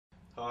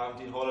Hi, I'm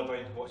Dean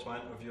Horribine. Watch my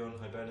interview on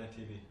Hibernian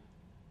TV.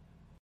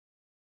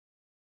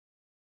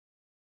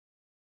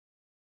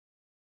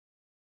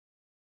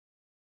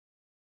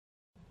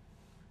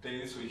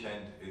 Dean, this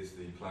weekend is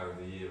the Player of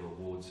the Year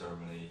award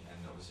ceremony, and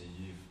obviously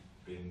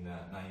you've been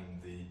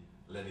named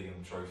the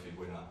Ledingham Trophy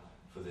winner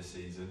for this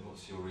season.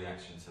 What's your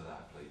reaction to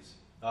that, please?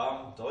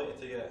 I'm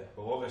delighted to get,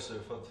 well obviously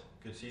we've had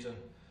a good season,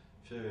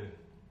 a few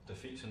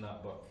defeats and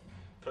that, but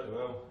pretty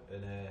well,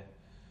 and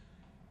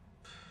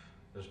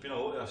there's been a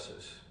lot of us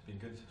that's been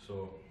good,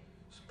 so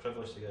it's a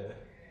privilege to get it.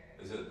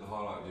 Is it the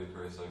highlight of your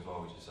career so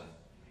far, would you say?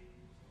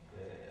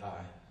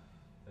 Aye,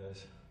 it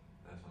is.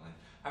 Definitely.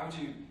 How would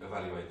you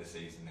evaluate the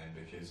season then?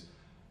 Because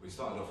we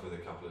started off with a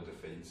couple of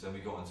defeats, then we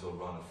got into a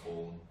run of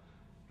form,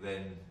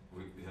 then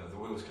the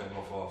wheels came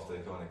off after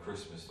kind of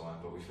Christmas time,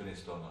 but we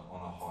finished on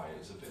a high. It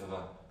was a bit of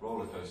a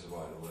roller coaster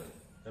ride already.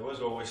 It was,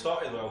 well, we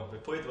started well, we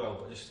played well,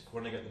 but just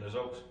weren't getting the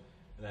results.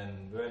 And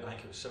then we went, I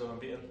think it was 7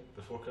 unbeaten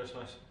before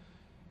Christmas.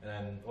 And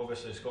then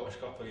obviously the Scottish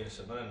Cup against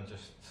St Mirren,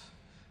 just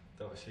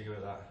don't speak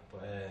about that.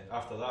 But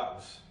after that, it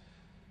was,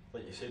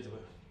 like you said,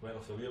 we went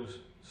off the wheels.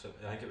 So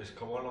I think it was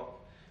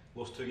Kilmarnock,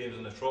 lost 2 games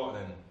in the trot,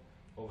 and then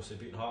obviously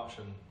beating Hearts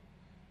and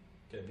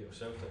getting beat with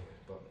Celtic.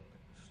 But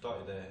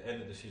started the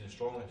end of the season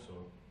strongly. So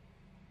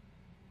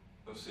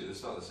obviously at the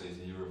start of the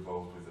season you were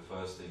involved with the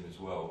first team as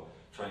well,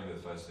 trained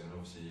with the first team, and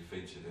obviously you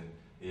featured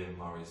in Ian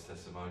Murray's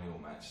testimonial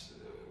match.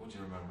 What do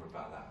you remember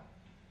about that?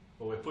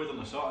 Well, we played on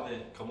the Saturday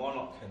at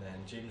Kilmarnock, and then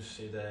James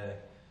said,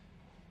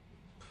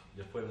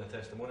 you're playing the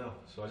testimonial.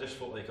 So I just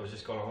felt like I was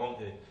just going along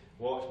to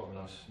watch, but when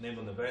I was named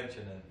on the bench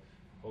and then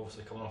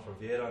obviously coming on for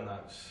Vieira, and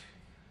that's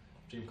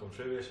dream come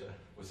true basically.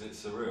 Was it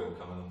surreal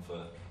coming on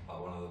for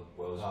one of the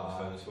world's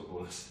most famous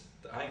footballers?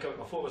 I thought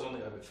it was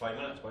only about 5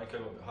 minutes, but I think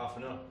I got about half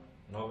an hour.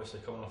 And obviously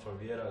coming on for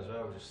Vieira as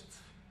well, just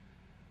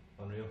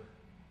unreal.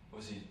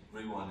 Obviously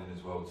rewinding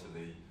as well to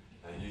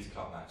the Youth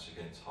Cup match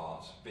against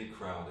Hearts, big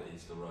crowd at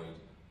Easter Road,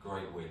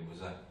 great win.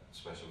 Was that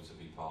special to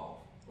be part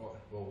of?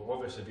 Well,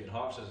 obviously beating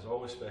Hearts is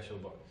always special,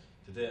 but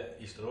to do it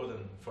at Easter Road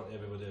in front of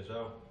everybody as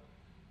well,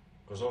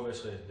 because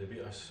obviously they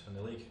beat us in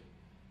the league,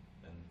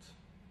 and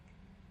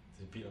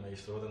to beat them at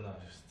Easter Road and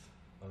that, just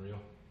unreal.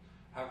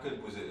 How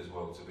good was it as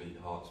well to beat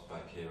Hearts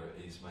back here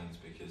at East Mains,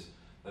 because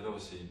they'd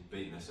obviously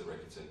beaten us at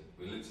Rickerton.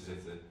 We looked as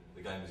if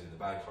the game was in the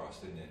bag for us,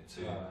 didn't it?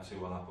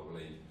 2-1 up, I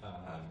believe,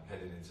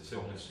 heading into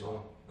stoppage time.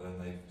 And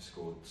then they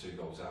scored 2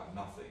 goals out of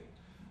nothing.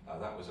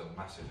 That was a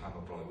massive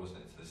hammer blow, wasn't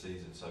it, to the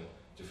season? So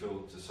do you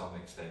feel to some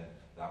extent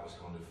that was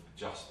kind of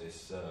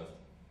justice served?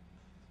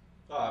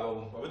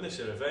 Well, I wouldn't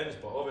say revenge,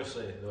 but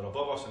obviously they were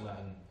above us in that,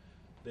 and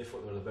they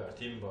thought they were the better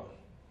team, but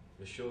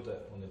we showed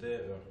that on the day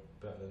we were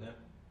better than them.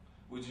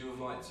 Would you have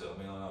liked to, I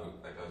mean, I know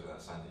that goes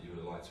without saying that you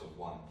would have liked to have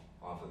won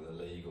either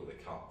the league or the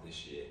cup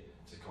this year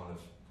to kind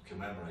of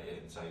commemorate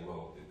it and say,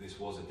 well, this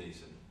was a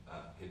decent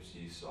Hibs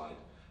youth side,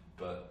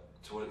 but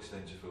to what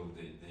extent do you feel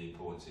the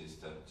importance is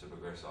to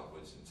progress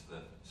upwards into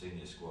the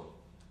senior squad?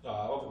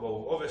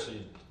 Well,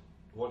 obviously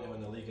we want to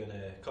win the league and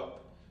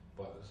cup,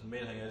 but the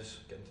main thing is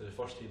getting to the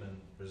first team and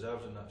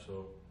reserves and that,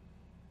 so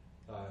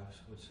I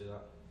would say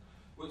that.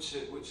 Which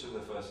of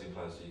the first team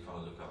players do you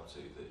kind of look up to,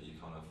 that you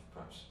kind of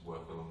perhaps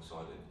work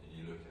alongside and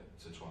you look at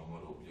to try and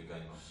model your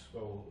game on?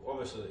 Well,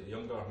 obviously the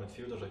younger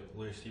midfielders like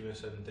Louis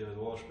Stevenson, David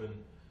Washburn,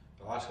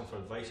 I'll ask them for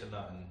advice on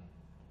that and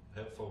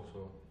helpful,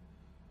 so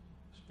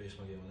just base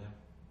my game on them.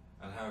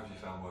 And how have you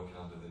found working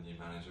under the new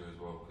manager as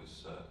well?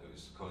 Because it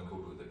was Colin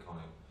Caldwell that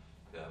kind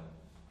of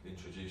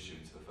introduced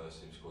you to the first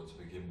team squad to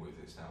begin with.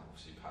 It's now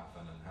obviously Pat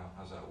Finn, and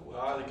how's that all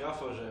worked? The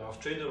gaffers, I've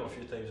trained him a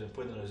few times and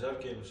played in the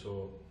reserve games,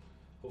 so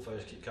hopefully I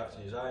just keep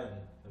catching his eye and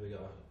maybe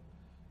get a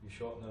wee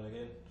shot now and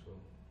again.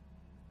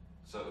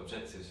 So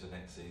objectives for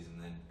next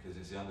season then,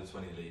 because it's the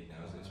under-20 league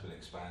now, isn't it? It's been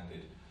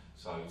expanded,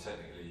 so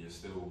technically you're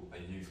still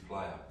a youth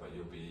player, but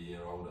you'll be a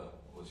year older.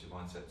 What's your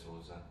mindset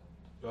towards that?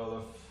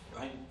 Well,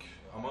 I think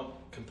I'm not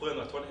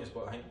completely in their 20s,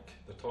 but I think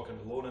they're talking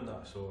about loaning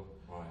that, so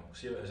we'll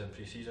see what it is in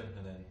pre-season,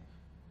 and then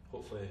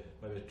hopefully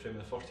maybe train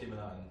with the first team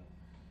in that and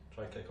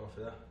try to kick off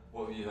with that.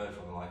 What have you heard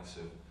from the likes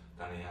of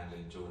Danny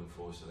Handley and Jordan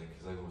Forster then,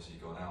 because they've obviously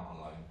gone out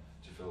on loan?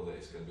 Do you feel that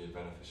it's going to be a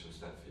beneficial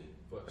step for you?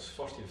 But it's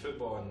first team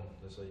football, and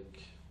there's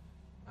like,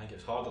 I think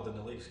it's harder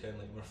than the leagues, kind of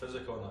like more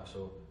physical and that,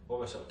 so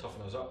obviously it'll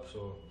toughen us up,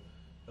 so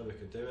maybe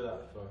we could do with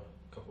that for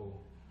a couple,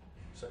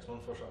 6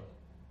 months or something,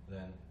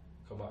 and then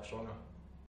come back stronger.